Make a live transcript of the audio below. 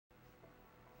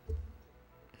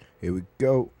Here we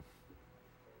go.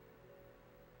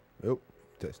 Oh,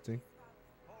 testing.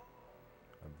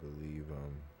 I believe I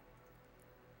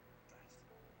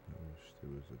wish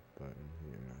there was a button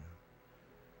here.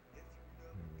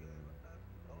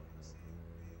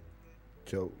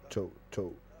 Choke.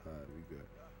 Alright, we good.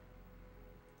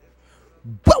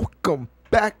 Welcome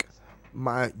back,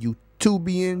 my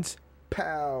YouTubians,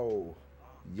 pal.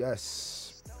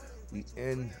 Yes, we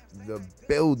in the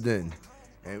building.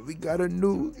 And we got a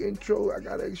new intro. I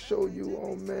gotta show you,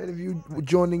 oh man, if you were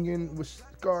joining in with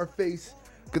SCARFACE,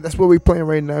 because that's what we're playing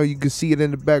right now. You can see it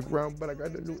in the background, but I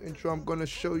got a new intro I'm gonna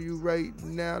show you right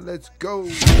now. Let's go.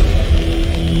 Woo!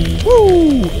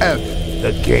 F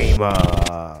the gamer.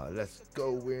 Let's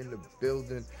go. We're in the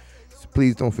building. So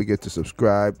please don't forget to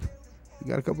subscribe. We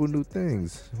got a couple new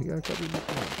things. Please don't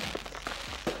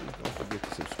forget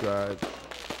to subscribe.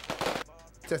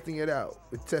 Testing it out.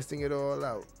 We're testing it all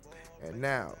out. And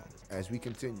now, as we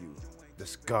continue, the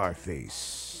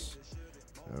SCARFACE.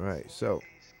 All right, so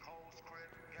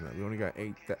we only got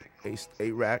eight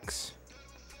racks.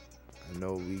 I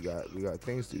know we got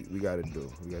things we gotta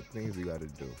do. We got things we gotta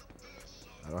do.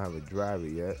 I don't have a driver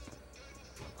yet.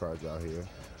 Cards out here.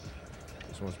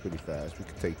 This one's pretty fast. We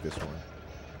can take this one.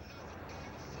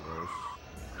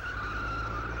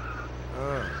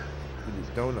 Give me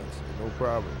donuts, no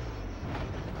problem.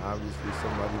 Obviously,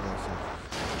 somebody wants some.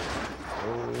 Oh,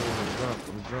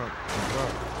 I'm drunk.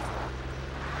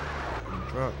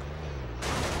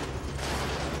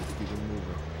 Let's keep it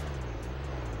moving.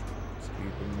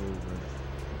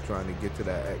 I'm trying to get to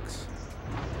that X.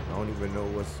 I don't even know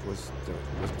what's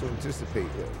to anticipate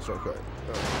yet. Shortcut.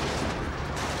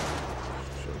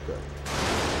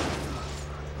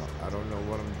 I don't know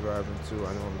what I'm driving to.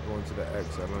 I know I'm going to the X.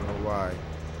 I don't know why.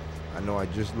 I know I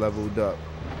just leveled up.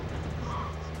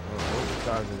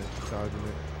 Charging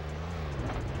it.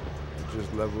 I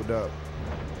just leveled up.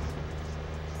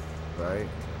 Right?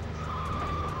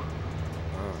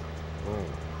 Boom.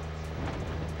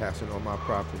 Passing on my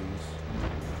properties.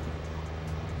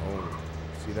 Owned.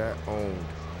 See that? Owned.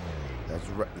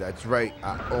 That's right.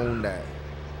 I own that.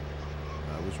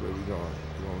 Which way we going?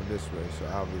 We're going this way. So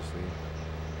obviously,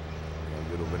 we're gonna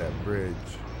get over that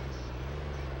bridge.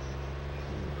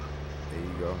 There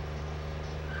you go.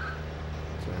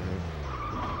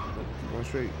 Keep going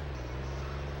straight.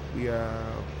 We are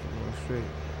going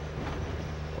straight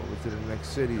over to the next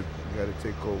city. We gotta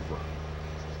take over.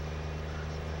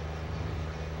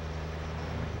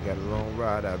 We got a long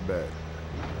ride, I bet.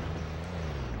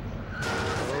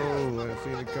 Oh, I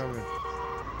seen it coming.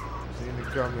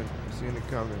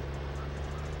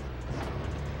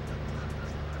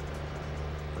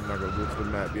 I'm not gonna go to the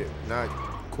map yet. Not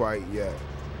quite yet.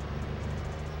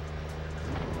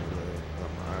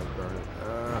 Burning.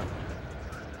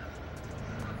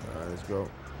 Alright, let's go.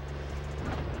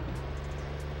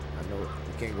 I know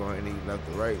we can't go any left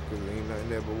or right because there ain't nothing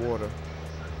there but water.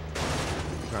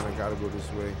 We kind of gotta go this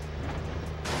way.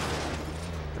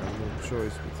 Have no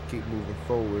choice but to keep moving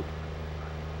forward.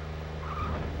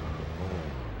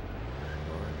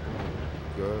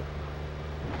 Good.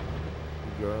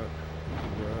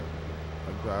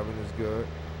 My driving is good.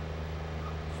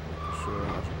 Just making sure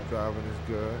my driving is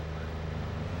good.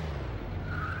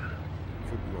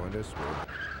 Could be going this way.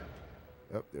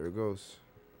 Yep, there it goes.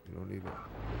 You don't need it.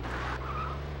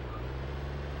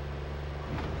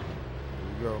 Here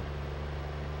we go.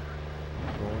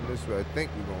 Going this way. I think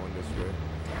we're going this way.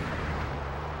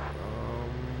 No.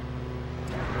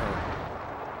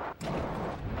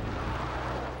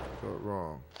 Got it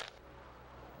wrong.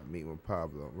 I'm meeting with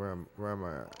Pablo. Where am I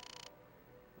at?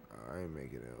 I ain't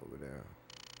making it over there.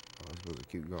 I'm supposed to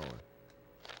keep going.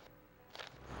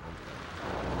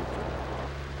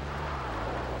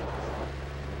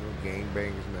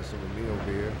 Gangbangers messing with me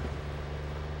over here.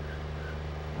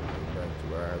 Back to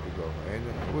where I had to go. And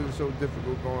it wasn't so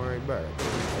difficult going right back. I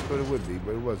thought it would be,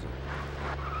 but it wasn't.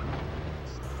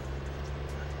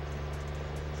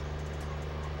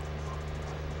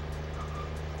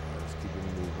 Let's keep it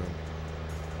moving.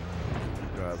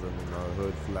 Keep driving with my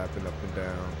hood flapping up and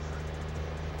down.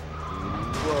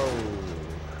 Whoa!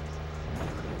 I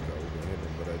was gonna hit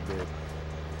him, but I did.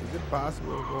 Is it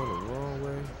possible I'm going the wrong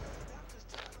way?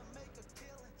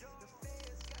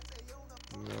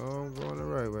 No, I'm going the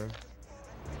right way.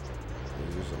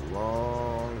 It's just a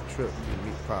long trip to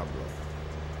meet Pablo.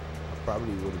 I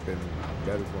probably would have been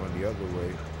better going the other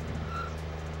way.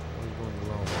 I'm going the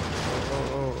wrong way.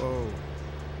 Oh.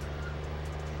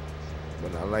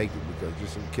 But I like it because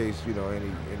just in case, you know,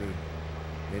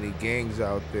 any gangs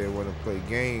out there want to play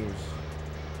games,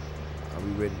 I'll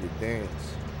be ready to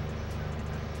dance.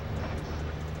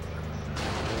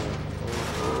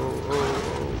 Oh.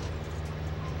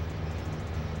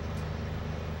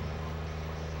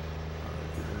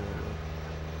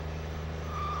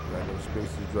 space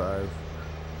to drive.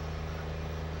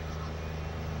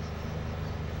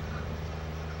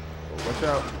 Oh, watch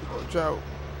out! Watch out!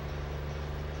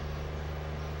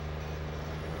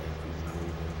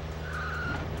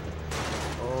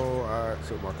 Oh, alright.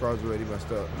 So my car's already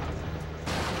messed up.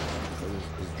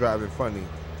 It's driving funny.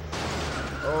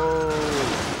 Oh,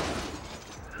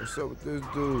 what's up with this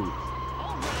dude?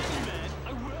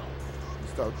 He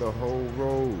stopped the whole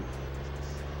road.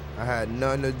 I had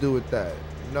nothing to do with that.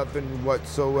 Nothing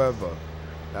whatsoever.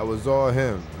 That was all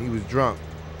him. He was drunk.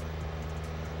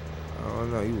 I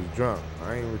don't know. He was drunk.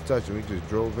 I ain't even touch him. He just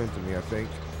drove into me, I think.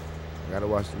 I gotta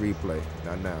watch the replay.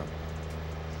 Not now.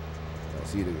 I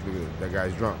see, look at that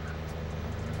guy's drunk.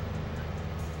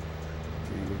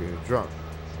 See, look at him drunk.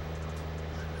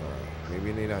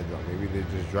 Maybe they're not drunk. Maybe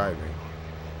they're just driving.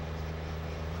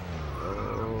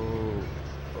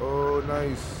 Oh,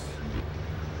 nice.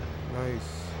 Nice.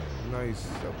 Nice.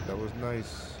 That was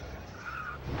nice.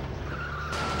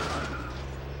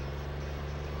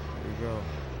 There you go.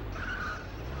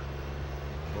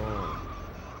 Boom.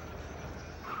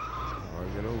 How do I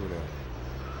get over there?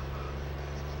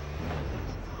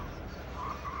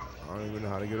 I don't even know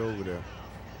how to get over there.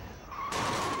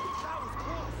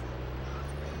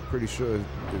 Pretty sure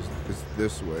it's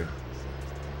this way.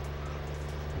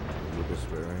 Go this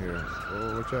way right here.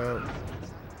 Oh, watch out.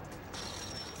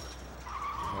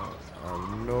 I have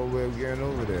no way of getting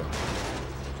over there.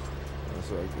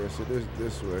 So I guess it is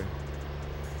this way.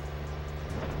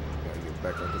 Gotta get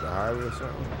back onto the highway or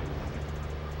something.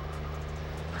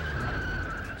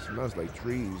 It smells like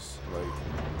trees, like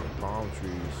palm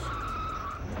trees.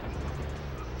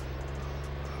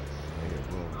 Here,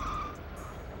 boom.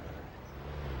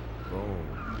 Boom.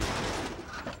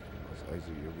 Let's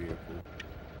exit your vehicle.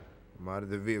 I'm out of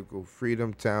the vehicle.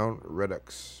 Freedom Town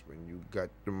Redux. When you got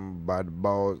them by the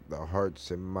balls, the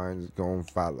hearts and minds gonna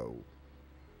follow.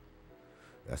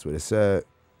 That's what it said.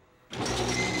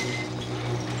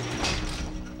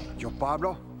 Yo,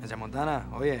 Pablo? Mr. Montana,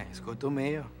 oye, it's good to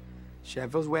meet you.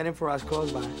 Sheffield's waiting for us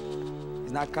close by.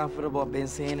 He's not comfortable being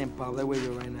seen in public with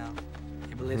you right now.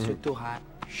 He believes you're too hot.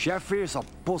 Sheffield is a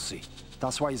pussy.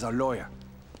 That's why he's a lawyer.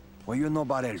 What do you know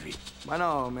about Elvi?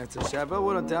 Bueno, Mr. Sheffield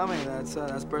wouldn't tell me. That's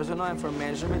personal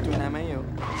information between him and you.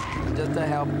 Just to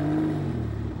help.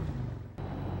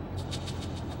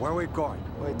 Where are we going?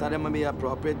 Well, I thought it might be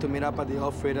appropriate to meet up at the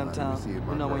old Freedom Town. You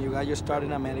know, when you got your start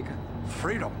in America.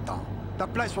 Freedom Town?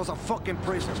 That place was a fucking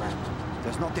prison, man.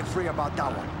 There's nothing free about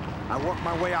that one. I worked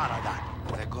my way out of that.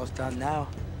 Well, it goes down now.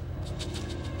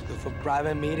 Good for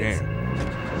private meetings.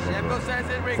 Sheffield sends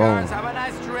his regards. Have a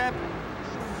nice trip.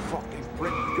 Fucking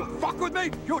prick. You fuck with me,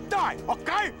 you die,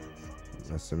 okay?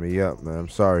 Messing me up, man. I'm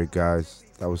sorry, guys.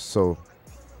 That was so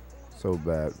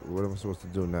bad. What am I supposed to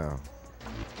do now?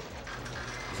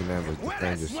 It's an ambush.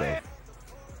 Defend yourself.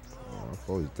 Oh,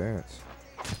 always dance.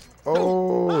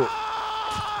 Oh!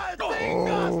 Oh!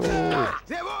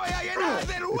 They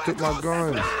took my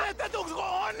guns.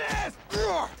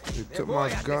 They took my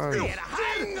guns.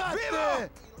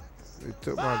 They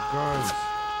took my guns.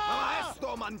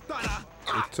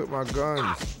 They took my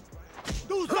guns.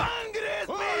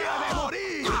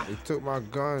 They took my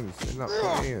guns. They're not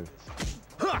playing.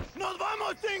 Let's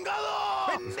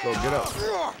go. Get up.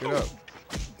 Get up.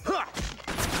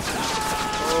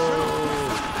 Oh.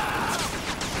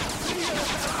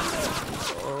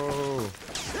 Oh.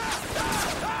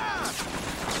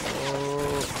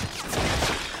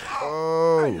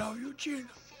 Oh. I love you, Gina.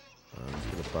 Let's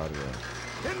get up out of there.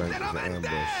 Thank you for the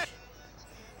ambush.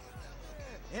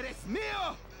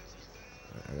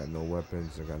 I got no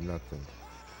weapons. I got nothing.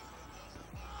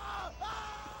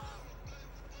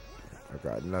 I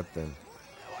got nothing.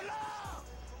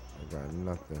 I got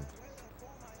nothing.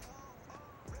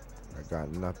 I got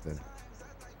nothing.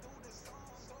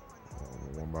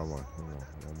 One by one. Come on.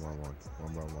 One by one.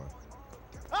 One by one.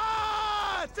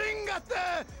 Ah!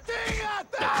 Chingate!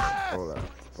 Chingate! Hold that.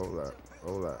 Hold that.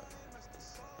 Hold that.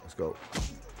 Let's go.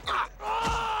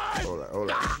 Hold that. Hold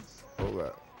that. Hold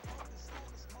that.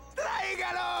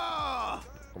 ¡Tráigalo!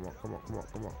 Come on. Come on. Come on.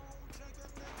 Come on.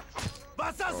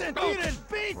 ¡Vas a sentir el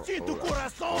pinche en tu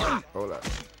corazón! Hold that.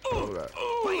 Hold that.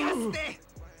 ¡Fallaste!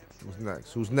 Who's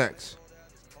next? Who's next?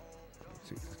 Let's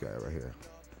see this guy right here.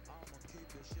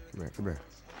 Come here. Come here.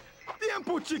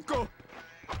 ¡Tiempo, chico!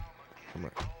 Come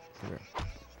here. Come here.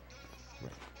 Come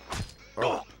here.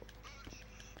 Oh.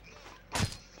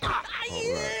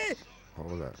 Hold that.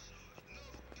 Hold that.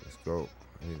 Let's go.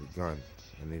 I need a gun.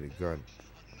 I need a gun.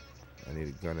 I need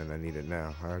a gun and I need it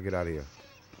now. How do I get out of here?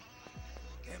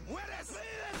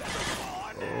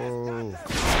 Oh. Oh.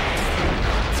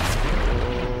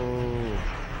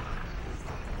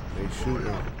 They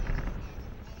shooting.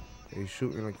 He's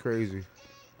shooting like crazy.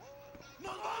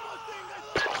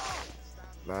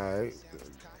 Alright.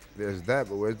 There's that,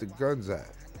 but where's the guns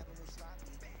at?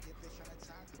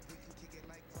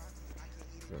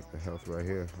 Got the health right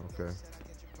here. Okay.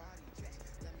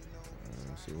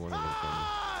 I see one of them coming.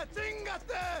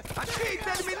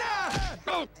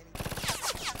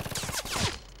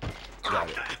 Got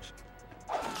it.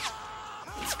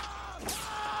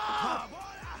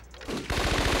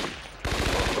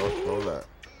 Hold that.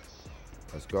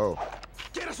 Let's go.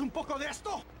 ¿Quieres un poco de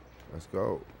esto? Let's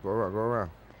go. Go around, go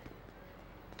around.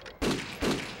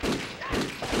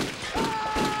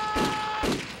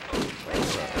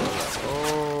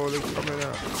 Oh, they're coming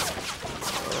out.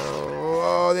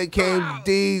 Oh, they came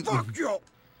deep. So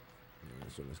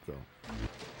let's go.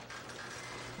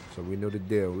 So we know the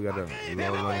deal. We gotta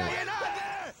roll on it.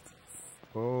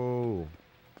 Oh.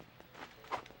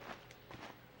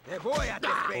 Te voy a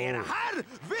despejar.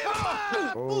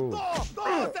 ¡Viva! ¡Puto!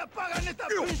 ¡Todos se apagan esta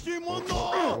pinche mundo!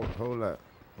 Hold up.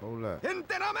 Hold up.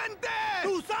 ¡Enteramente!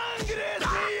 ¡Tu sangre es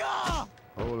mía!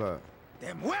 Hold up.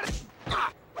 ¡Te mueres!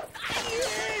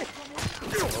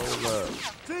 Hold up.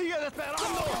 ¡Sigue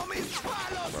desesperando! ¡Mis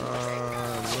palos!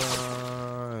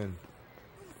 Run.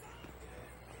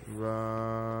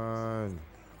 Run.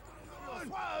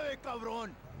 ¡Suave, cabrón!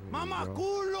 ¡Mamá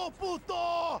culo,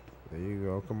 puto! There you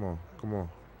go. Come on. Come on.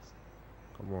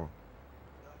 Come on.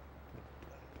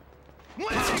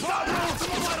 ¡Muere, cabrón!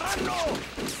 ¡Como marrano!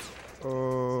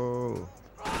 Oh.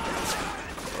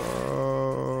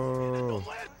 Oh.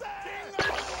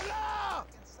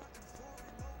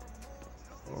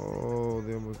 Oh,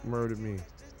 they almost murdered me.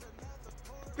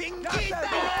 ¡Pinquita!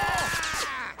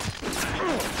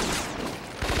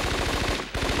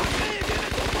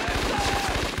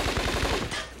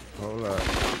 Hold up.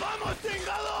 ¡Vamos,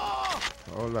 chingado!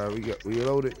 Hold up. We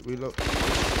loaded.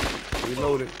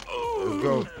 Reloaded. Let's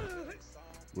go.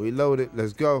 Reloaded.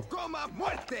 Let's go. ¡Coma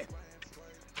muerte!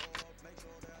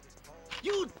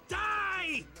 You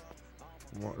die!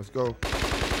 Come on. Let's go.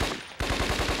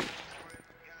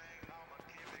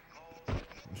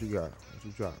 What you got? What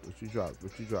you drop? What you drop?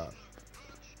 What you drop?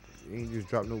 You ain't just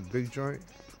drop no big joint.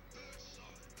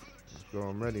 Let's go.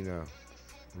 I'm ready now.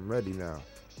 I'm ready now.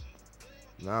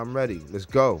 Now I'm ready. Let's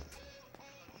go.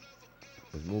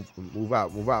 Let's move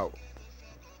out. Move out.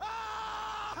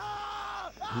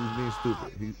 Who's being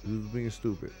stupid? Who's being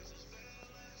stupid?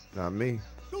 Not me.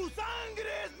 Tu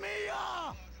sangre es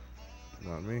mía.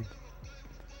 Not me.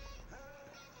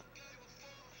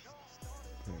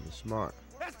 You're smart.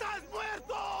 Estás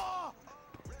muerto.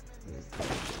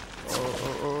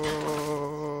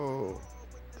 Oh.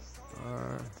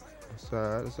 Alright.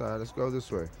 That's all right. Let's go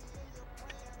this way.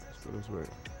 Let's go this way.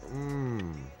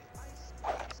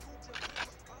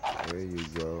 There you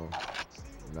go.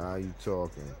 Now you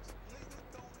talking.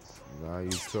 Now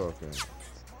you talking.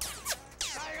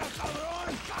 ¡Caiga,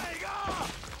 cabrón! ¡Caiga!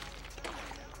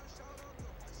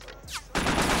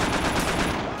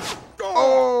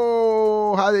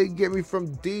 Oh, how they get me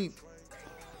from deep?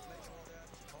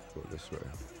 Go this way.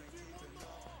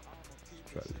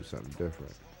 Let's try to do something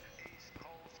different.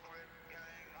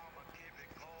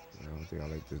 I don't think I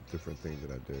like this different thing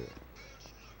that I did.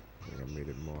 I think I made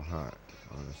it more hot,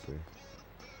 honestly.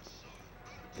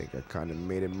 I think I kind of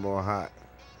made it more hot.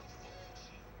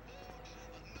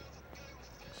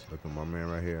 Look at my man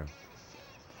right here.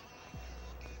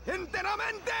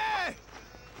 ¡Enteramente!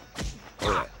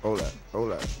 Hold up.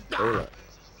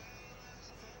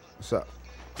 What's up?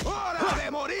 ¡Hora de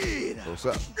morir! What's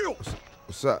up?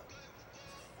 What's up?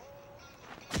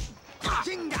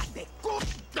 ¡Chingate,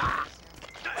 puta!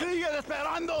 ¡Sigue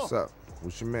desesperando! What's up?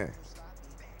 What's your man?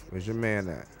 Where's your man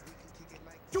at?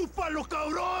 ¡Chúpalo,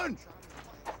 cabrón!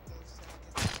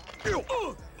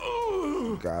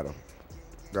 Got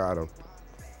him.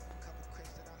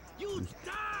 You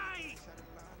die!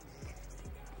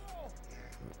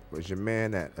 Where's your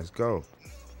man at? Let's go.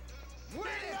 ¡Muere!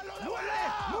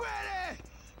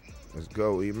 Let's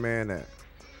go. Where your man at?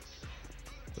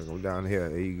 Bring him down here.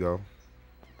 There you go.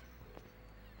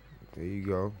 There you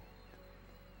go.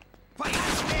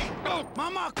 ¡Fallaste!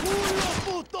 ¡Mamá culo,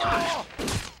 puto!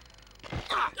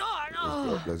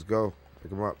 Let's go.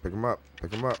 Pick him up.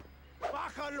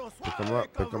 ¡Bájalo, Pick him suave,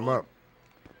 up. cabrón!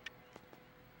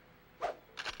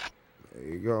 There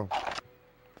you go.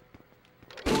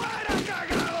 ¡Muera,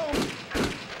 cagado!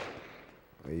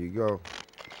 There you go.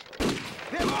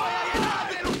 ¡Te voy a llenar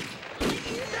de luz!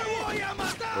 ¡Te voy a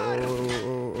matar!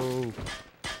 Oh.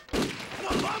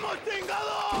 ¡Nos vamos,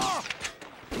 chingado!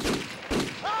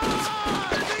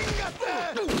 ¡Ah! ¡Chíngate!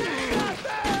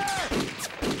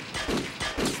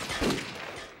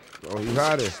 Oh, he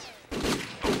hottest.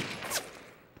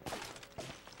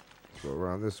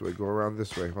 around this way. Go around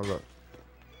this way. Hold up.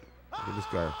 Look at this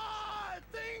guy.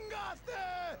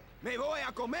 Me voy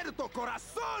a comer tu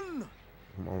corazón.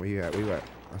 Come on, where you at? Where you at?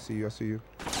 I see you. I see you.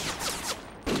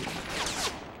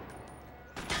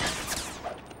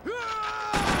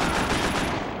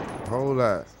 Hold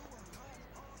that.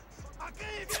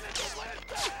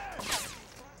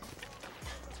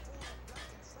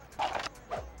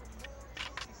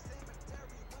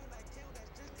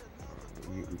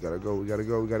 We gotta go. We gotta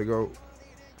go. We gotta go.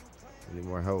 We need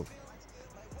more health.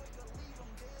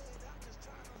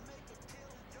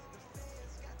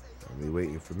 They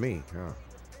waiting for me, huh?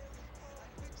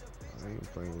 I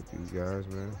ain't playing with these guys,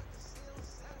 man.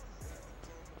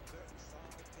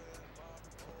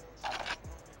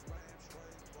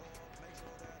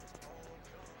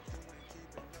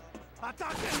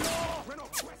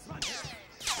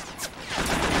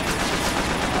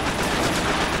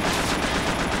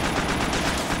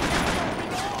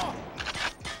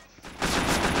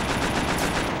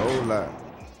 Hold that.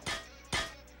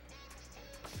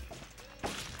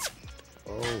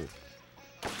 Oh.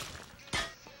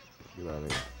 Get out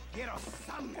of here. Get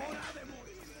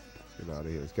out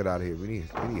of here. Let's get out of here. We need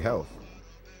health.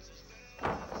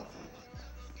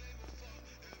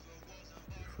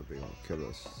 Before they gonna kill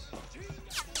us.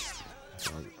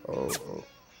 Oh.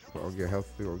 If I don't get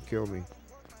health, they're gonna kill me.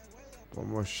 One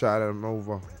more shot and I'm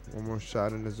over. One more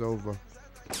shot and it's over.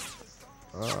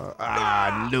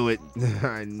 I knew it.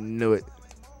 I knew it.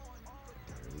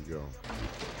 There we go.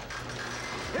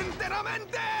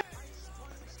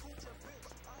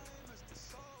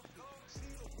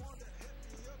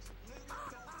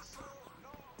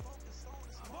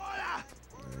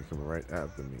 They come right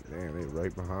after me. Damn, they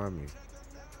right behind me.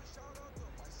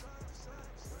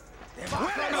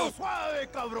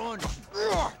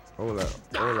 Hold up.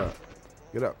 Hold up.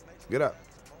 Get up. Get up.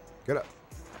 Get up. Get up.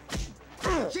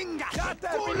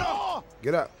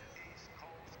 Get up.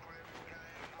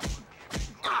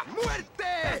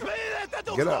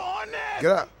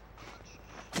 Get up.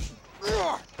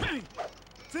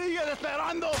 Sigue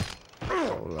esperando.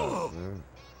 Hold up, man.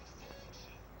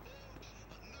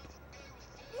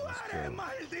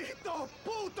 Maldito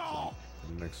puto.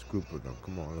 The next group of them.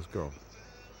 Come on, let's go.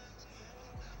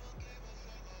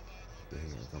 They're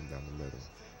gonna come down the middle.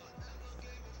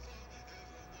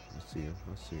 I see him.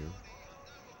 I see him.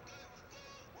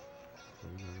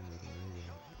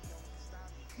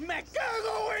 Me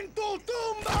cago en tu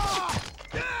tumba.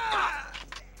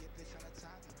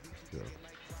 Let's go.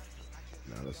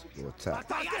 Now let's go attack.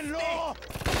 ¡Atáquenlo!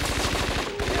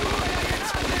 ¡Me voy a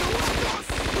llenar de huecos!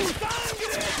 ¡Tu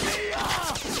sangre, tía!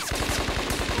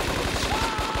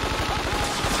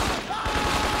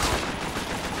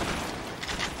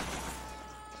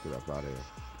 Let's get up out of here.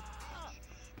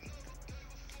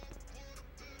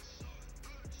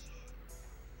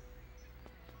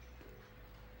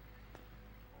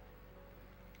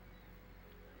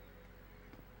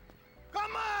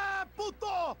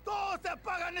 ¡Todos se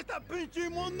apagan esta pinche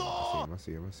mundo! I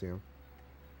see him. I see him.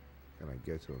 Can I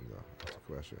get to him though? That's the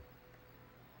question.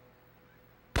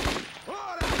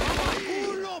 ¡Ahora,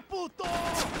 culo, puto!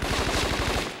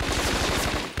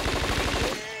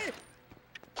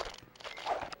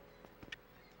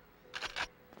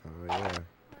 Oh yeah.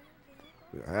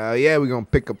 Hell yeah, we're gonna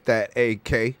pick up that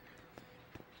AK.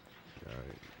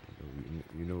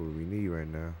 You know what we need right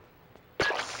now.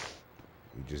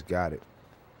 We just got it.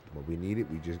 What we needed,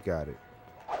 we just got it.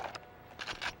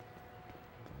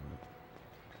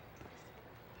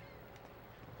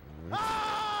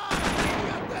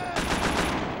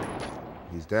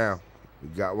 He's down. We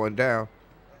got one down.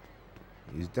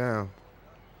 He's down.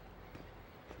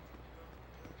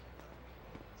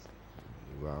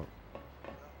 Move out.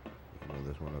 You know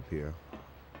this one up here.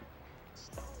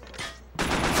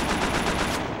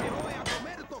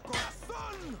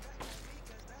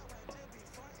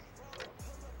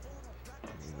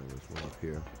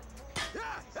 Here.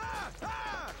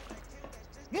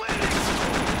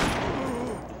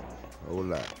 Hold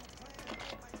that.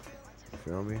 You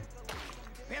feel me?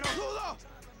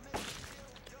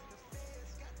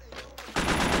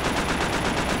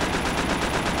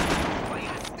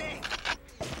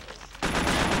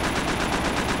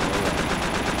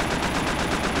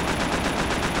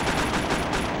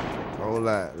 Hold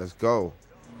that. Let's go.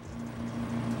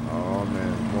 Oh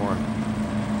man,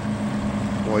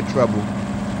 more trouble.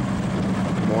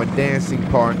 More dancing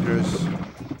partners.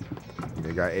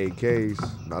 They got AKs.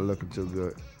 Not looking too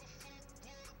good.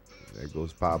 There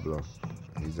goes Pablo.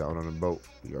 He's out on the boat.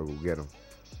 We gotta go get him.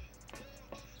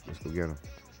 Let's go get him.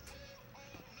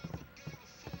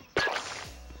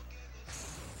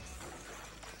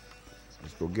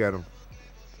 Let's go get him.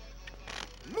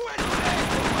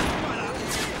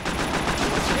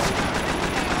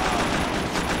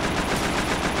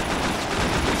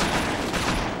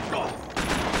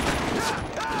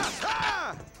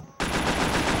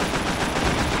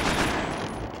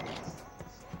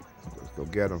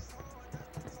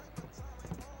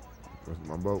 Where's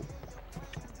my boat?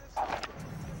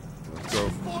 Let's go.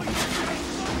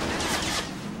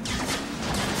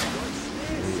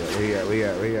 Where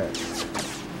you at?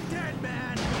 Dead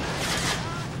man.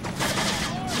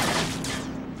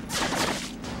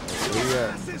 Where you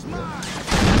at? This is mine.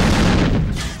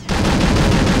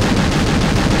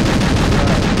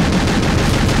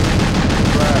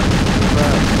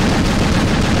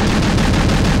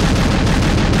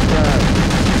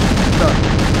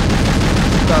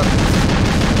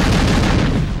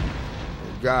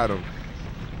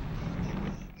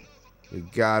 We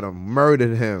got him.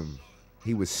 Murdered him.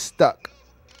 He was stuck.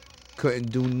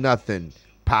 Couldn't do nothing.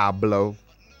 Pablo.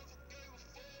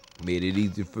 Made it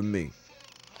easy for me.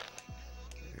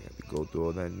 I had to go through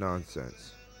all that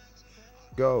nonsense.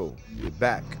 Go. We're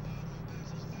back.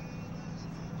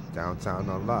 Downtown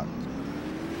unlocked.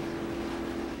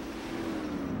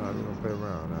 I'm not even gonna play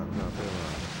around. I'm not playing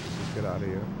around. Let's just get out of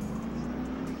here.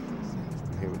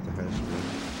 Here with the henchmen.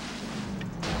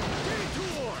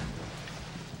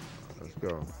 Let's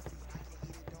go.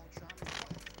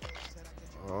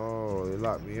 Oh, they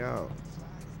locked me out.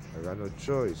 I got no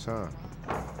choice, huh?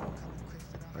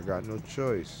 I got no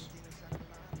choice.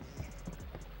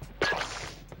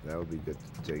 That would be good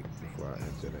to take before I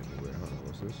enter anywhere, huh?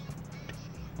 What's this?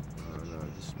 No,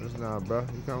 dismiss now, bro.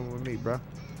 You coming with me, bro?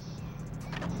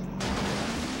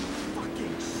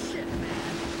 Fucking shit,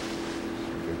 man.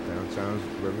 Get downtown's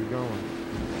where we going.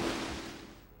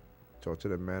 Talk to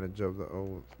the manager of the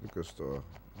old liquor store.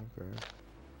 Okay.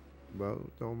 Well,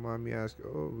 don't mind me asking.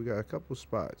 Oh, we got a couple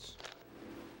spots.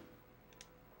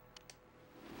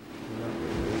 There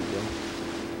you go.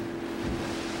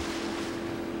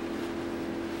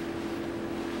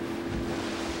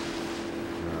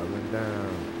 Driving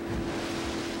down.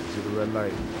 To the red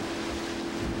light.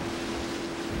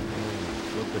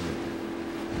 Flipping it.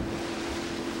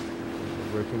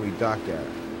 Where can we dock at?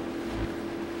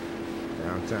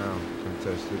 Downtown,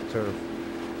 contested turf.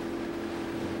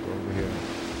 Over here.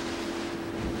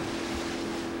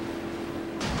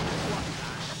 What the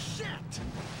shit?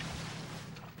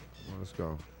 Well, let's go.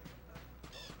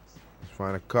 Let's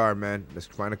find a car, man. Let's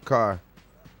find a car.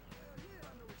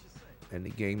 And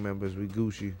the gang members, we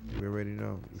Gucci. We already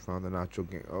know. We found the Nacho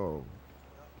gang. Oh.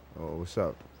 Oh, what's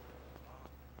up?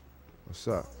 What's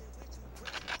up?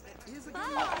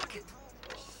 Fuck!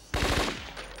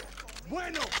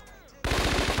 Bueno.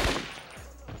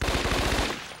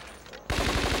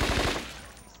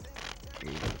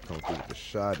 He's gonna come through with the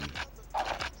shoddy.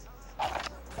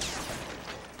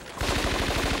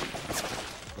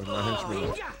 Where's my henchman?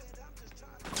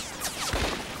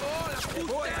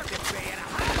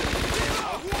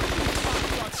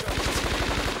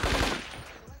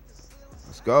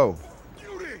 Let's go.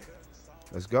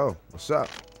 Let's go. What's up?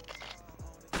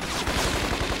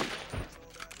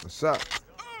 What's up?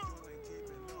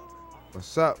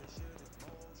 What's up?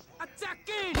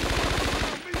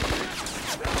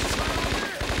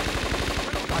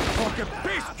 Fucking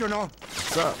beast, you know.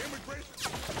 What's up?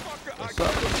 What's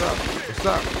up? What's up? What's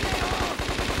up?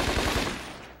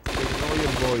 Taking all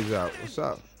your boys out. What's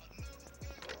up?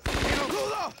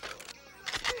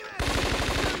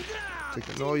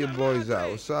 Taking all your boys out.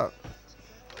 What's up?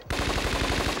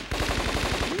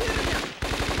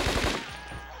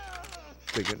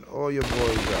 Taking all your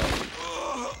boys out.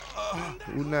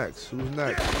 Who next? Who's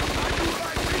next?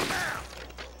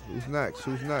 Who's next?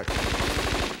 Who's next?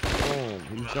 Boom.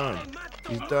 He's done.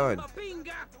 He's done.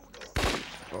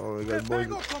 Oh, we got boys.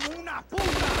 Hold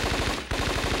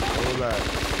that.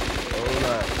 Hold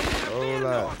that. Hold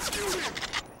that.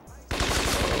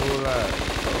 Hold that.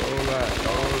 Hold that.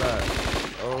 Hold that.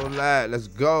 Hold that. Let's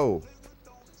go.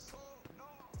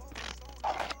 I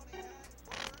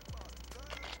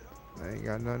ain't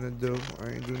got nothing to do. I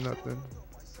ain't do nothing.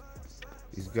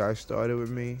 These guys started with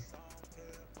me.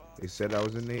 They said I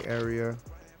was in the area.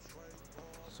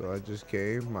 So I just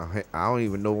came. I don't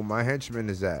even know where my henchman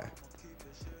is at.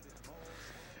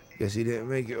 Guess he didn't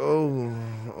make it. Oh,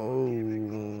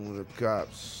 the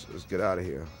cops. Let's get out of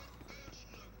here.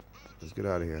 Let's get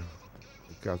out of here.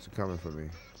 The cops are coming for me.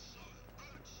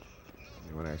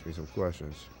 They want to ask me some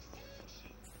questions.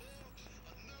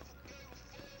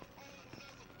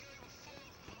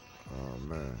 Oh,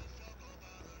 man.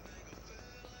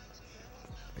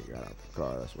 They got out the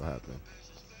car. That's what happened.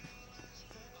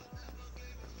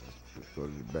 Let's go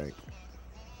to the bank.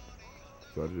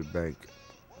 Go to the bank.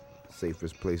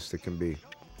 Safest place it can be.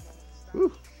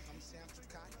 Woo.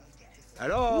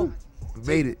 Hello. Woo. We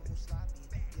made it.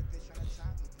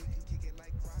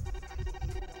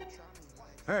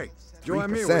 Hey, you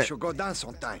and me, we should go dance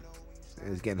sometime.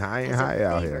 It's getting higher and As higher a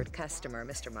out here. favored customer,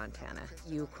 Mr. Montana,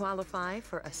 you qualify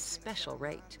for a special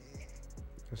rate.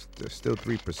 There's still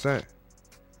 3%.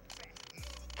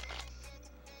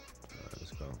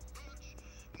 Let's go.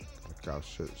 The cop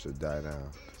should die down.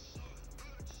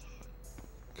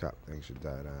 Cop thing should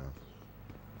die down.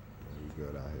 We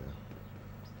good out here.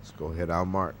 Let's go hit our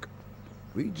mark.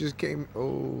 We just came.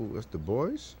 Oh, that's the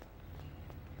boys?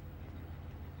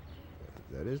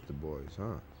 That is the boys,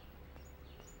 huh?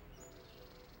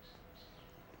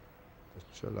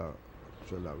 Let's chill out.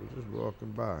 Chill out. We're just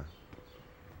walking by.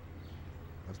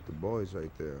 That's the boys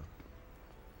right there.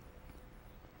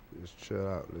 Just chill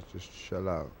out. Let's just chill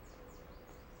out.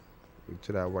 Wait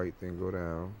till that white thing go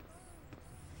down.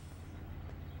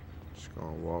 Just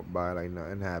gonna walk by like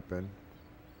nothing happened.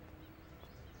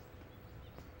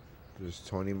 Just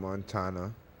Tony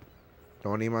Montana.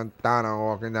 Tony Montana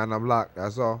walking down the block.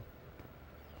 That's all.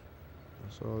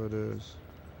 That's all it is.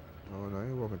 Oh no, I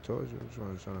ain't walking towards you. I'm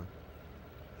just trying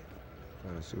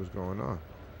to see what's going on.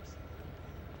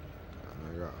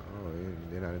 Oh,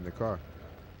 they're not in the car.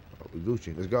 Oh, we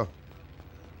Gucci. Let's go.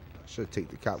 I should take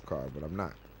the cop car, but I'm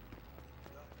not.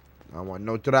 I want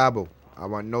no trouble. I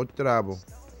want no trouble.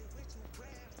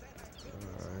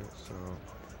 Alright, so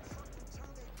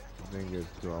the thing is,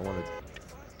 do I want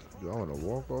to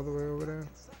walk all the way over there?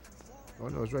 Oh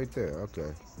no, it's right there.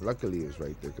 Okay. Luckily it's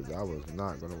right there because I was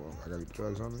not gonna walk. I got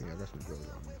drugs on me? I got some drugs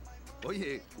on me. Oh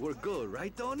yeah, we're good,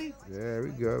 right, Tony? Yeah, we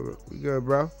good. We good,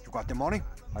 bro. You got the money?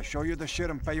 I'll show you the shit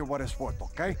and pay you what it's worth,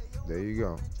 okay? There you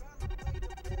go.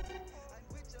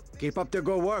 Keep up the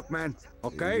good work, man.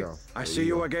 Okay? I see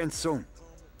you again soon.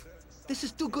 This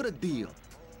is too good a deal.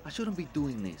 I shouldn't be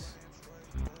doing this.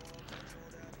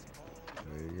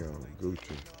 There you go,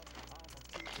 Gucci.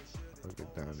 Look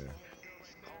it down there.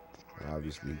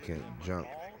 Obviously, you can't jump.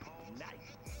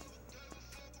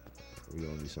 We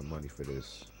gonna need some money for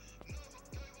this.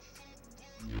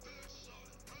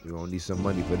 We gonna need some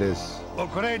money for this.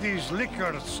 O'Grady's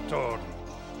liquor store.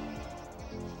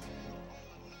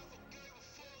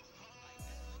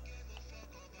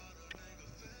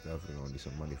 Definitely gonna need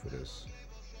some money for this.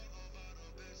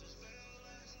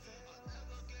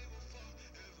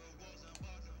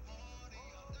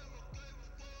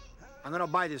 I'm gonna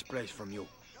buy this place from you.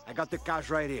 I got the cash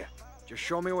right here. Just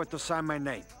show me where to sign my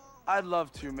name. I'd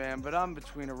love to, man, but I'm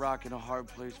between a rock and a hard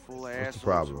place full of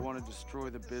assholes who want to destroy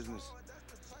the business.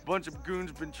 A bunch of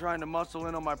goons been trying to muscle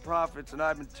in on my profits, and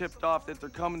I've been tipped off that they're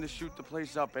coming to shoot the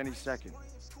place up any second.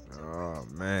 Oh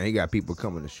man, he got people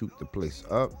coming to shoot the place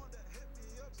up.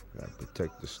 Gotta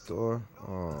protect the store.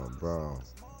 Oh, bro,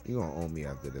 you gonna owe me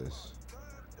after this.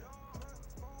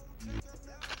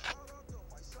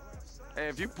 Hey,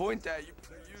 if you point that, you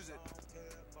better use it.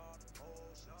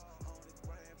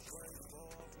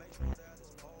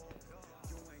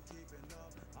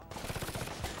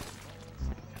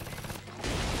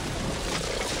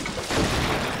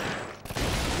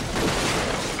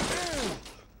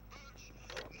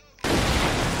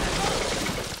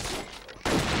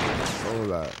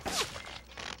 Hold up.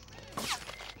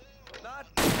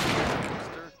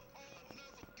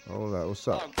 Hold up, what's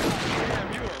up? Oh,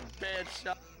 goddamn, you are a bad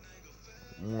shot.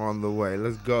 I'm on the way.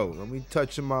 Let's go. Let me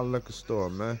touch in my liquor store,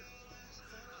 man.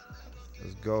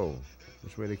 Let's go.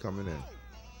 Which way they coming in?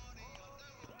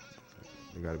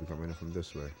 They gotta be coming in from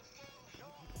this way.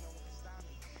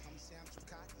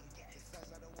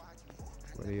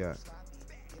 Where they at?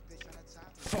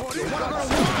 Okay.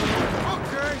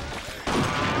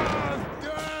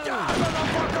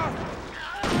 Motherfucker!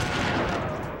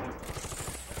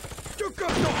 You got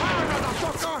to hard,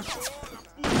 motherfucker!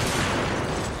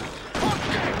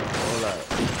 Hold up.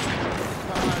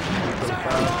 Say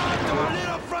hello to a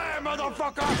little friend,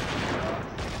 motherfucker!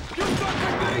 You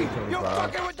fucking me! You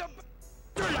fucking with the...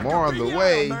 More on the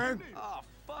way. Oh,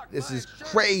 fuck, This my is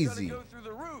insurance crazy. Go through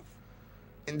the roof.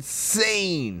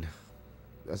 Insane.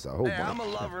 That's a whole bunch. Hey, I'm a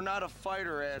lover, not a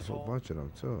fighter, There's a whole asshole. bunch of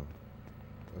them too.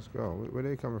 Let's go. Where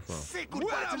they coming from?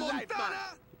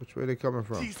 Montana! Which way they coming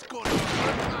from?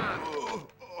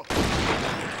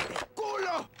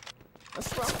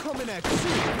 That's where I'm coming at you.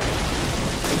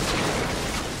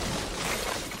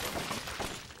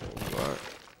 What?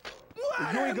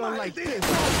 You ain't gonna like this.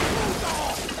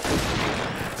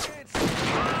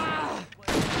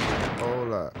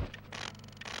 Hold up.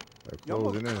 They're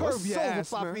closing in. Curve your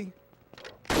ass, man. You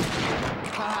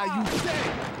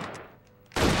dead.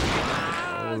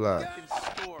 Hold up.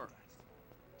 Store.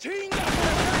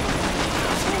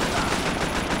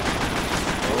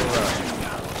 Hold up.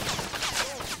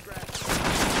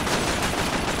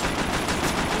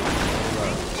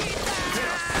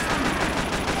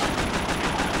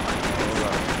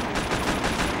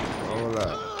 Hold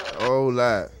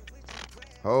lot.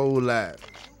 Whole lot.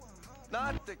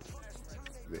 Not the...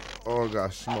 They all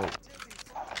got smoked.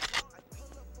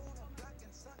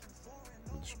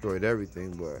 Destroyed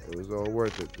everything, but it was all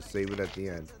worth it to save it at the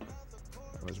end.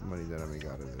 How much money did I make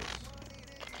out of this?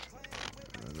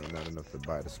 I know not enough to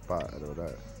buy the spot. I know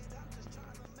that.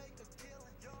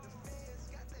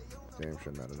 Damn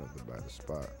sure not enough to buy the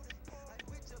spot.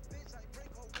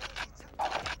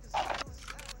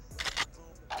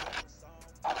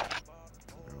 I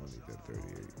don't need that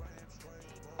 38.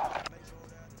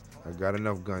 I got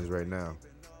enough guns right now.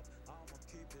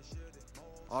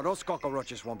 Oh, those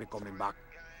cockroaches won't be coming back.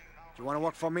 You want to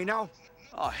work for me now?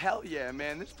 Oh, hell yeah,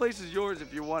 man. This place is yours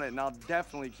if you want it, and I'll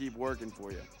definitely keep working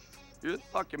for you. You're the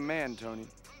fucking man, Tony.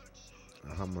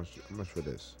 How much for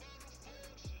this?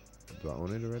 Do I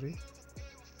own it already?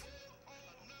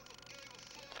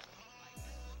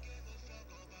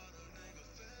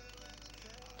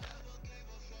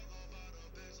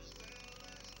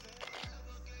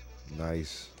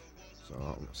 Nice. So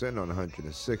I'm sitting on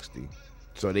 160.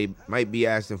 So they might be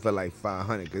asking for like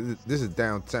 500 because this is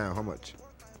downtown. How much?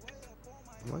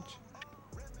 How much?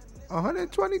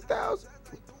 120,000.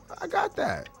 I got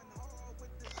that.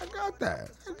 I got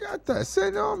that. I got that.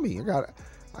 Send it on me. I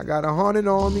got 100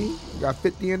 on me. Got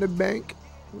 50 in the bank.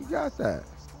 We got that.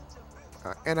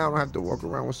 And I don't have to walk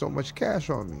around with so much cash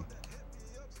on me.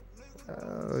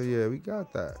 Oh yeah, we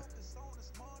got that.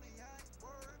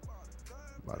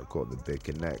 About to call the Big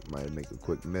Connect. Might make a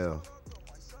quick meal.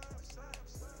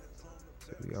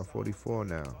 So we got 44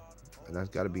 now. And that's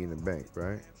got to be in the bank,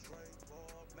 right?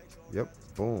 Yep.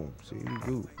 Boom. See, we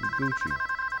Gucci.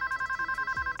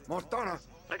 Montana.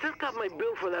 I just got my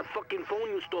bill for that fucking phone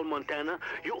you stole, Montana.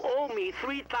 You owe me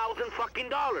 $3,000 fucking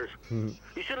dollars. You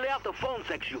should lay off the phone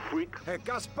sex, you freak. Hey,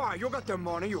 Gaspar, you got the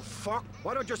money, you fuck.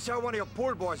 Why don't you sell one of your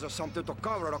pool boys or something to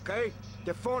cover it, okay?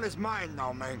 The phone is mine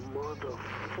now, man.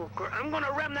 Motherfucker. I'm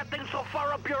gonna ram that thing so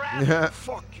far up your ass.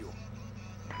 Fuck you.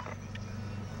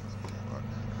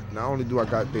 Not only do I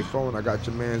got their phone, I got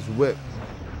your man's whip.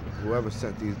 Whoever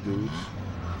sent these dudes.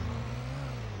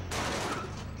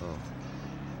 Oh.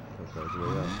 Okay, it's way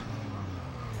up.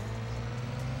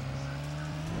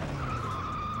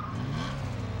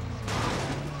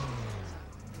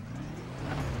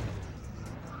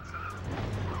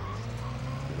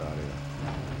 Get out of here.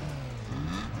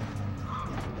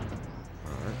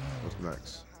 Alright, what's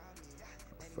next?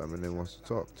 Feminine wants to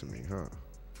talk to me, huh?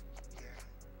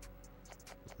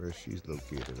 Where she's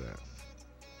located at.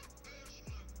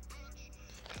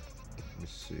 Let me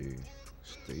see.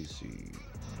 Stacy.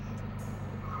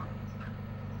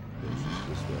 She's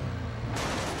this way.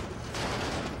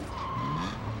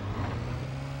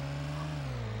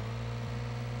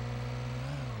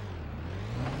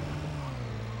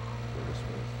 Go this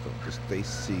way. Talk to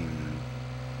Stacy.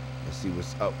 Let's see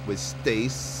what's up with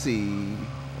Stacy.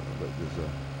 Oh, look, there's a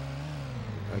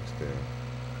X there.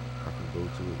 I can go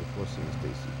to it before seeing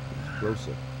Stacy. It's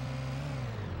closer.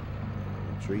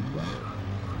 I'm intrigued by it.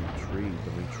 I'm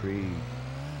intrigued.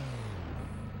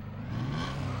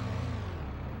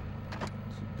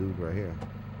 It's a dude right here.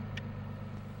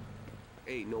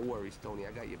 Hey, no worries, Tony.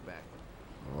 I got your back.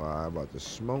 Oh, I'm about to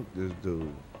smoke this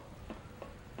dude.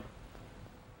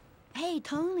 Hey,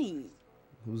 Tony.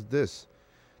 Who's this?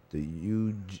 The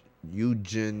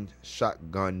Eugen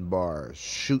Shotgun Bar.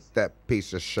 Shoot that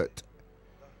piece of shit.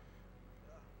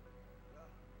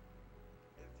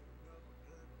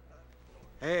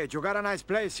 Hey, you got a nice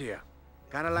place here.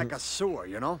 Kind of like a sewer,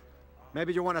 you know?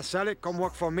 Maybe you want to sell it, come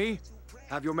work for me?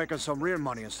 Have you making some real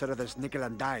money instead of this nickel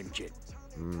and dime shit.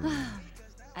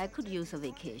 I could use a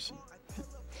vacation.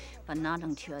 But not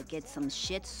until I get some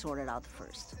shit sorted out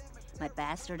first. My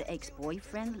bastard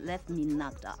ex-boyfriend left me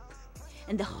knocked up.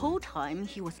 And the whole time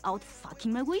he was out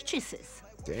fucking my waitresses.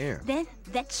 Damn. Then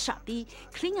that sharpie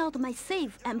clean out my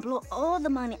safe and blow all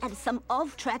the money at some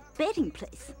off-track betting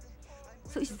place.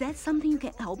 So is that something you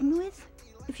can help me with?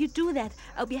 If you do that,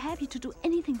 I'll be happy to do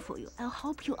anything for you. I'll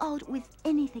help you out with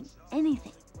anything.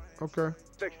 Okay.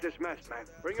 Fix this mess, man.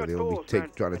 Bring So your they'll tools, be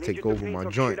man. trying I to need take you to over clean my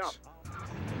some shit joints. up.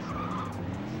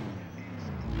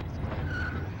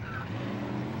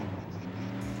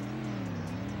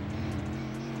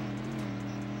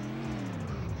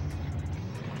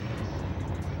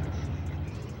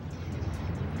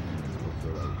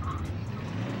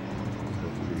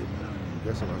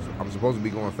 I'm supposed to be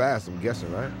going fast, I'm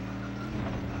guessing, right?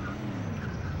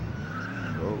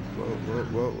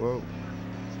 Whoa.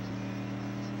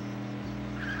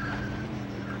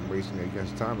 I'm racing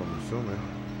against time, I'm assuming.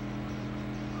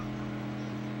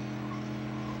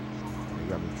 They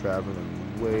got me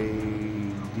traveling way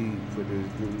deep for this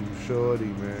dude shorty,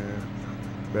 man.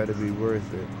 Better be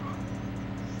worth it.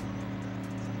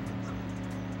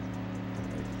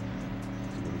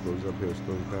 When it goes uphill,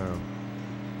 slows down.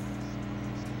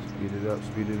 Speed it up,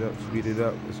 speed it up, speed it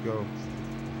up. Let's go.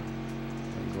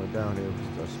 I'm going downhill.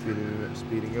 Start speeding it up,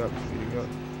 speeding up, speeding up.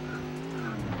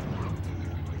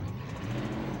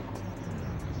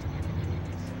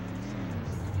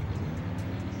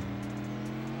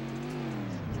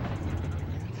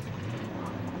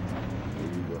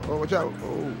 Oh, watch out.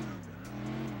 Oh.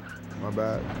 My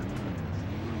bad.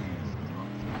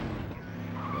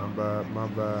 My bad, my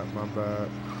bad, my bad.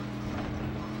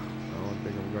 I don't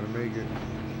think I'm gonna make it.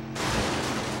 I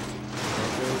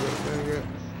don't think I'm gonna make it.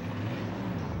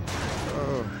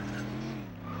 Oh.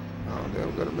 I don't think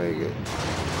I'm gonna make it.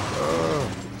 Oh.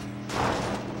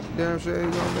 Damn sure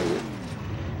ain't gonna make it.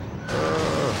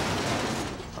 Oh.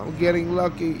 I'm getting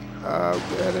lucky. I'm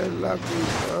getting lucky.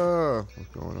 Oh. What's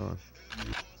going on?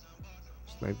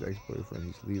 Sniped the ex-boyfriend.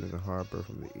 He's leaving the harbor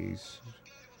from the east.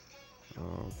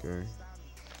 Oh, okay.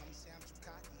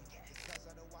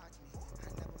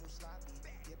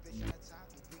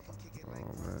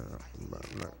 Oh man, I'm not.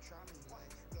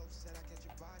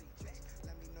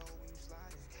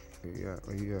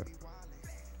 What he got?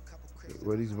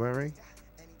 What he's wearing?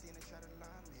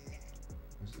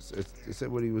 It said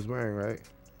what he was wearing, right?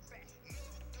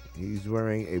 He's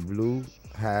wearing a blue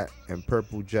hat and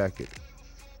purple jacket.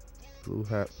 Blue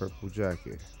hat, purple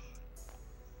jacket.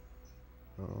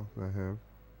 Oh, not him.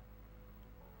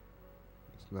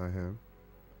 It's not him.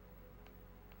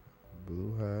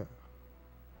 Blue hat,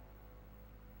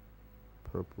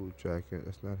 purple jacket.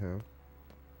 That's not him.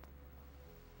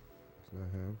 That's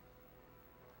not him.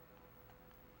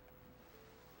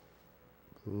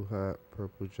 Blue hat,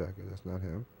 purple jacket. That's not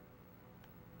him.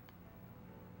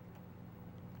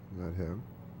 Not him.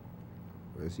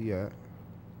 Where's he at?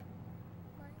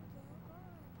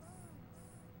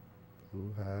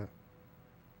 Blue hat,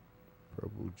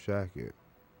 purple jacket.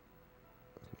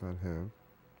 That's not him.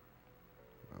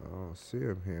 I don't see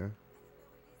him here.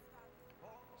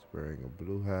 He's wearing a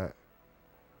blue hat,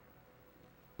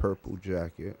 purple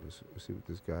jacket. Let's see what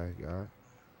this guy got.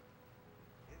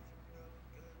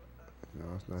 No,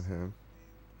 it's not him.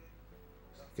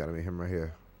 It's gotta be him right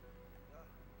here.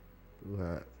 Blue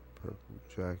hat, purple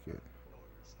jacket.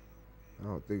 I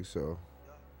don't think so.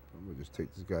 I'm gonna just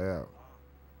take this guy out.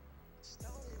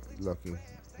 Lucky.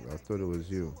 I thought it was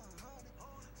you.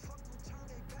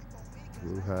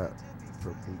 Blue hat,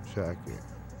 purple jacket.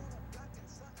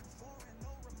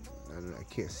 I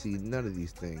can't see none of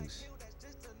these things.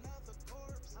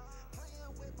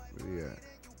 Where you at?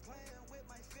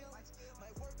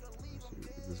 Let's see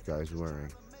what this guy's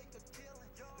wearing.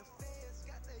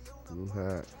 Blue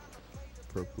hat,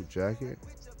 purple jacket.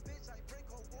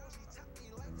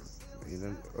 You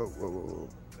know, oh, whoa, whoa, whoa.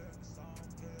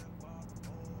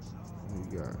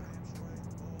 What you got?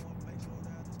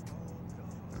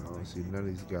 I don't see none of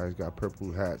these guys got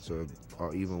purple hats or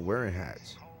even wearing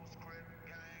hats.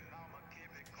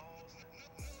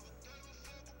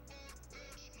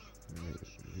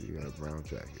 You got a brown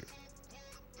jacket.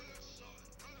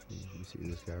 Let me see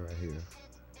this guy right here.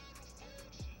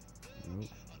 Nope.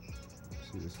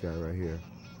 See this guy right here.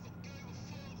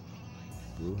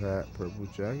 Blue hat, purple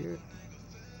jacket.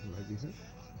 Might be him.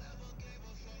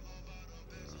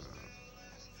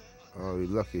 Oh, you're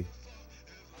lucky.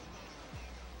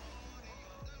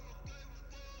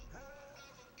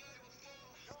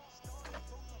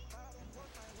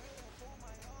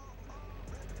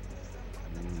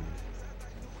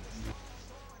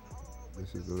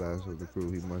 This is the last of the crew.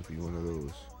 He must be one of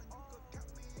those.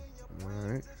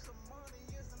 Alright.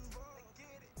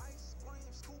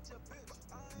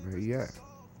 Where he at?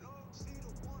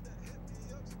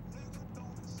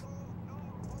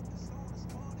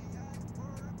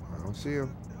 I don't see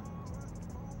him.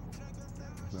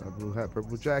 Not a blue hat,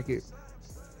 purple jacket.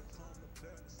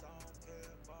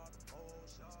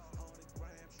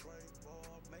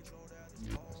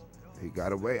 He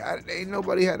got away. Ain't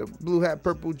nobody had a blue hat,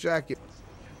 purple jacket.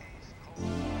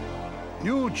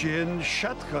 Eugene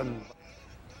Shatkan.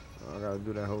 I gotta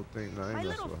do that whole thing. No, I ain't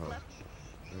messing with her. I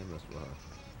ain't messing with her.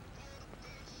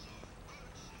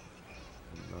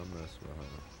 I'm not messing with her.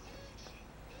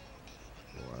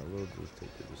 What I will do is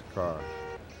take this car.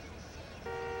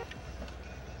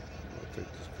 I'll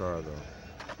take this car though.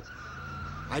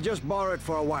 I just borrowed it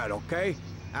for a while, okay?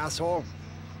 Asshole.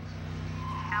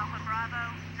 Alpha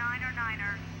Bravo, 9er,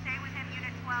 9er. Stay with him,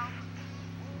 Unit 12.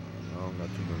 I don't got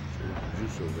too much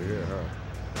juice over here, huh?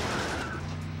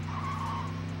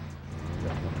 I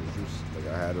got much juice like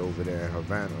I had over there in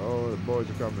Havana. Oh, the boys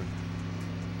are coming.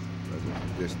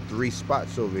 There's 3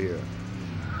 spots over here.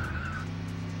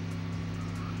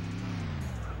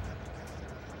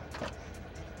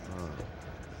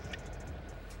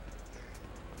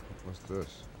 What's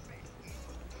this?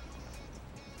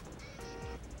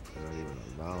 They're not even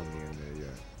allowing me in there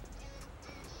yet.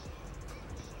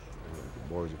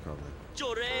 The boys are coming.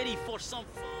 You're ready for some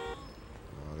fun?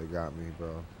 Oh, they got me,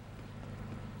 bro.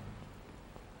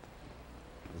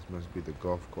 This must be the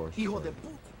golf course. Hijo de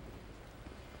puta.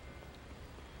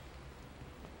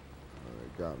 Oh,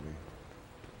 they got me.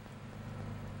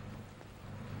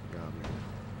 Got me.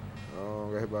 Oh,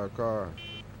 I got hit by a car.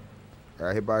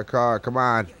 Got hit by a car. Come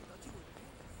on.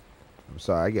 I'm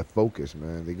sorry. I get focused,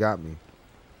 man. They got me.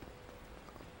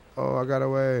 Oh, I got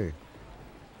away.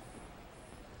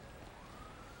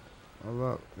 Hold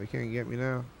up. They can't get me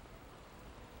now.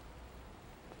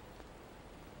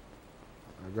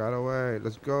 I got away.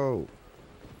 Let's go.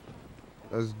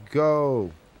 Let's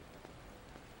go.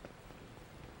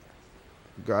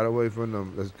 Got away from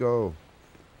them. Let's go.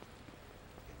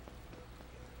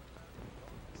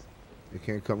 They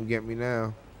can't come get me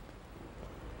now.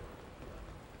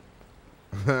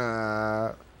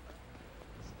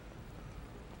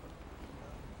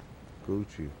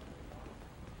 Gucci.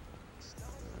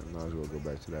 I might as well go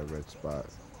back to that red spot.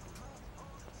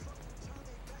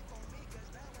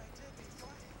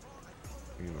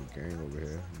 You know, gang over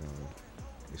here. No,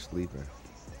 they're sleeping.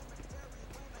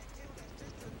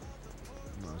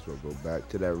 Might as well go back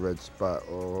to that red spot.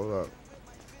 Oh, hold up.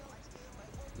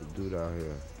 The dude out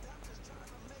here.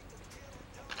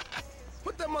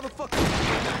 Put that motherfucker.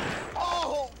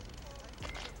 Oh!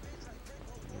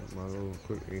 My little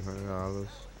quick $800.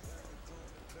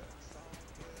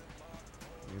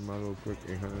 Need my little quick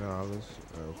 $800.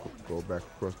 Go back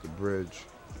across the bridge.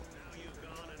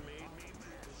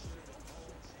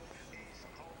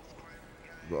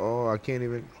 But, oh, I can't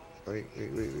even. Wait.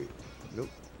 Nope.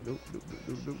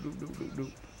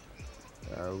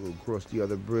 I'll go across the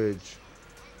other bridge.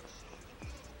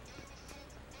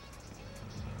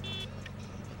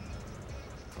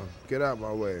 Oh, get out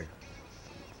my way.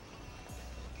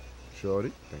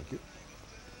 Shorty, thank you.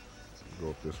 Go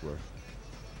up this way.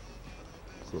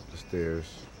 Go up the stairs.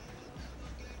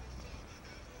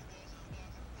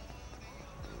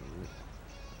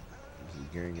 There's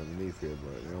a gang underneath here,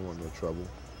 but they don't want no trouble.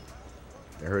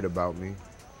 They heard about me.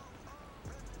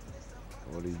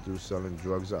 All these dudes selling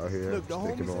drugs out here, Look,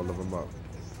 sticking all of them up.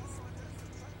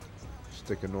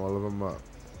 Sticking all of them up.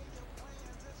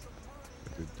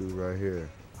 This dude right here.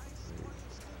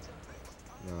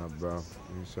 Nah, bro.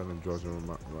 You selling drugs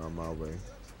around my way.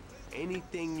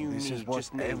 Anything you This need, is worth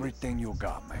just name everything you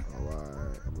got, man.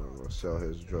 Alright, I'm gonna go sell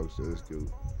his drugs to this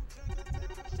dude.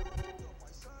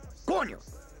 Coño!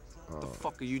 What the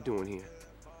fuck are you doing here?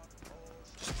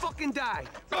 Just fucking die!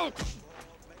 Hold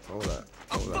that.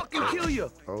 I'll fucking kill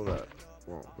you! Hold that.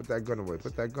 Well, put that gun away.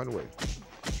 Put that gun away.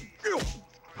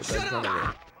 Put that gun away.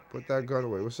 Put that gun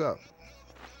away. What's up?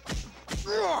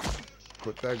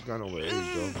 Put that gun away. There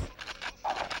you go.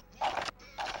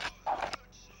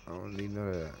 I don't need none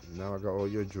of that. Now I got all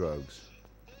your drugs.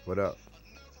 What up?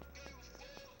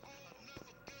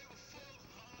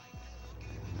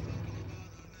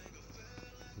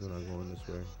 Wasn't I going this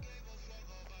way?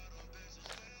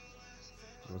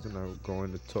 Wasn't I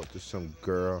going to talk to some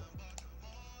girl?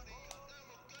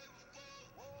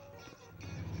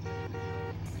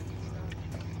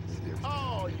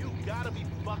 Oh, you gotta be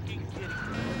fucking kidding me.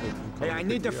 Hey, I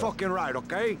need the fucking ride,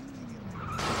 okay?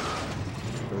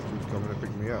 Thought you was coming to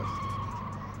pick me up.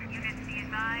 Units be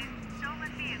advised,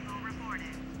 stolen vehicle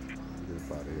reported. Get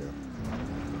up out of here.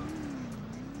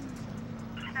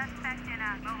 Suspect in a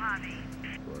Mojave.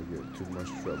 Before I get too much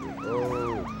trouble.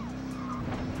 Oh!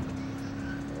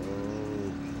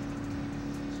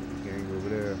 See the gang over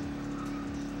there.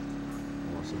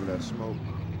 Want some of that smoke?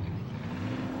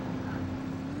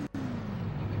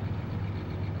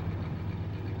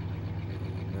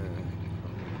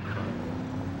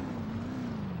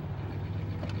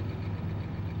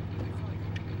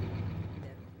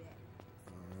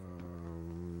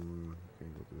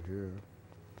 Can't go through here.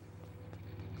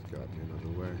 It's got me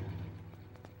another way.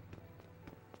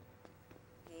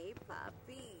 Hey,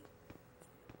 Papi.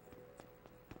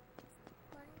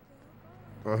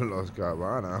 Oh, Los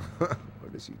Gabbana.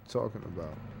 What is he talking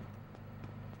about?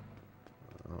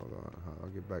 Hold on. I'll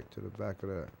get back to the back of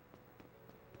that.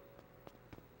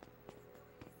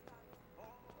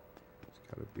 There's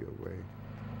gotta be a way.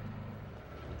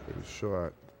 I'm pretty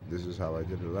sure this is how I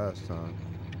did it last time.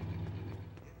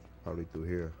 Probably through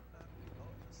here.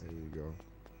 There you go.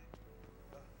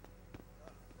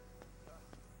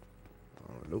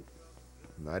 Oh, nope.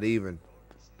 Not even.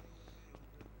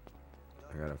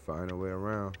 I gotta find a way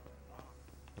around.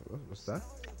 What's that?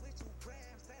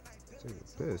 Take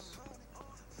a piss.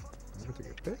 gonna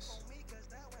take a piss.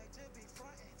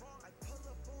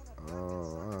 Oh,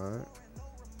 alright.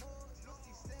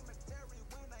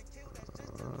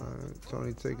 Alright.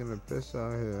 Tony taking a piss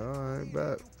out here. Alright,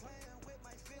 bet.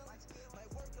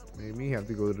 Made me have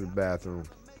to go to the bathroom.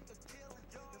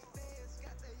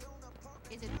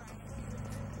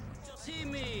 See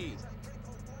me.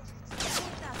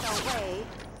 Away.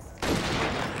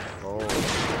 Oh.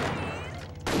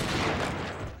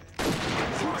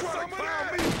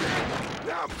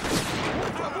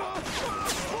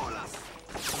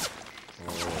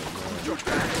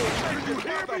 You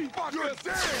hear me? You're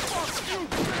dead! Fuck you,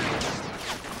 bitch!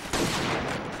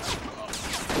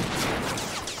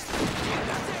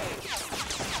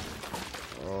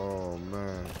 Oh,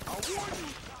 man.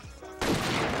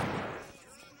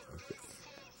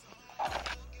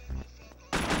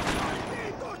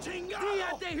 Día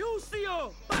de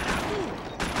juicio para tú.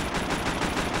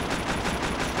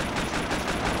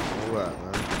 Hold up,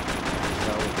 man.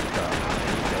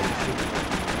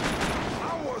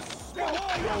 I was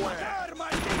smoking your ass!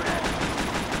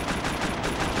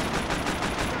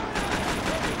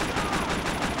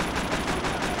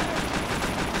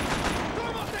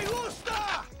 ¿Cómo te gusta?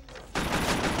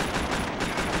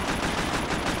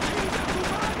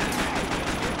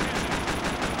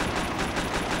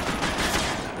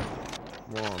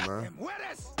 Come on, man.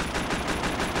 Mueres!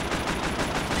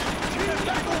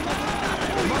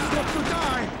 Must look to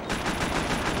die.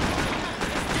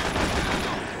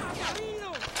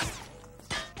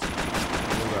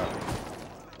 Hold up.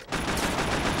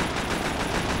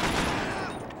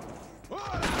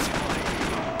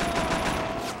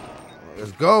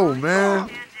 Let's go, man.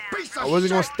 I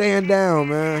wasn't gonna stand down,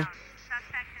 man.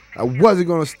 I wasn't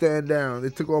gonna stand down. They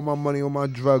took all my money on my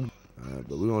drug.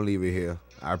 But we're gonna leave it here.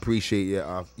 I appreciate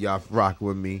y'all rocking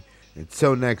with me.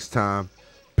 Until next time,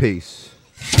 peace.